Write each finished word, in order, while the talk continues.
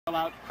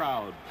All-out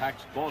crowd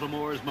packs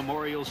Baltimore's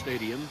Memorial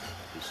Stadium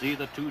to see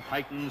the two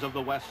titans of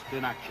the West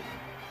in action.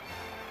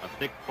 A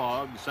thick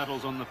fog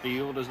settles on the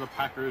field as the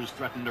Packers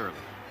threatened early.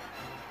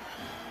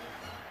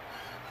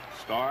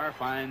 Starr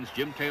finds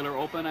Jim Taylor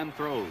open and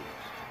throws.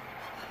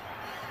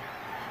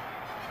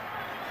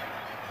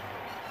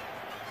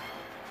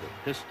 The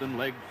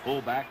piston-legged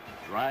fullback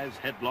drives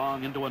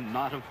headlong into a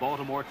knot of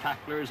Baltimore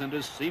tacklers and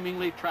is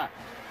seemingly trapped.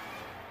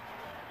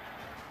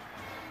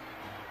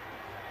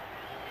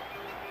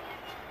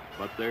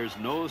 But there's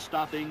no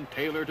stopping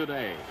Taylor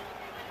today.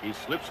 He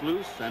slips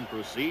loose and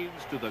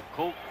proceeds to the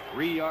Colt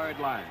 3-yard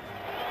line.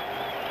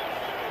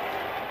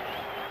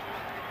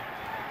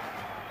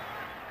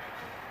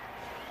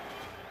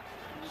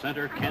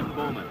 Center Ken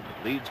Bowman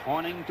leads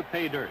Hornung to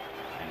pay dirt,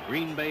 and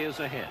Green Bay is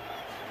ahead.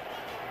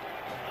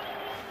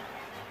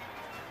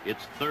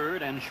 It's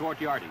third and short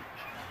yardage,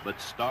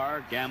 but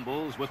Starr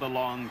gambles with a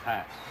long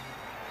pass.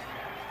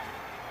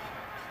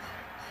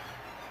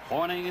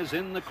 Hornung is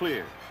in the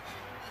clear.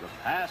 The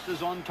pass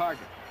is on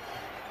target.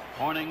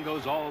 Hornung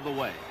goes all the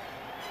way.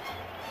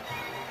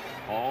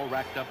 Hall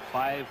racked up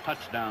 5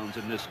 touchdowns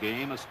in this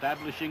game,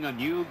 establishing a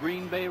new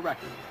Green Bay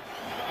record.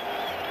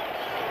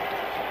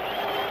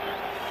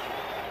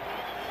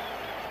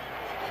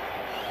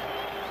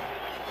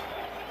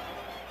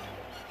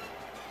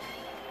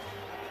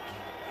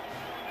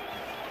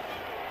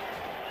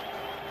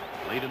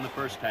 Late in the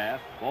first half,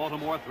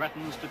 Baltimore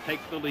threatens to take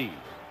the lead.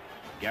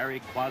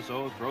 Gary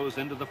Cuozzo throws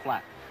into the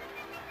flat.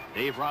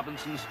 Dave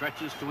Robinson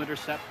stretches to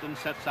intercept and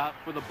sets out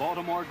for the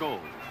Baltimore goal.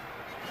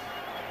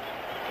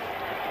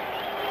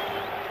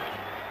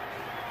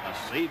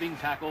 A saving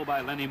tackle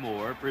by Lenny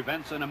Moore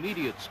prevents an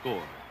immediate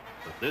score,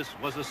 but this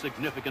was a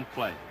significant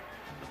play.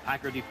 The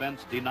Packer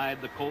defense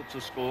denied the Colts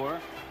a score,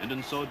 and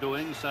in so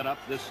doing set up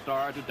this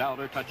Starr to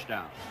Dowler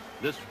touchdown.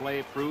 This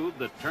play proved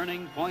the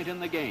turning point in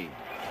the game.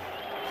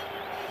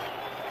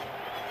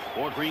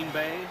 For Green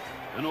Bay,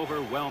 an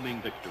overwhelming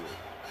victory.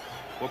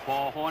 For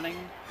Paul Hornung,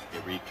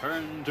 a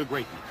return to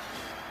greatness.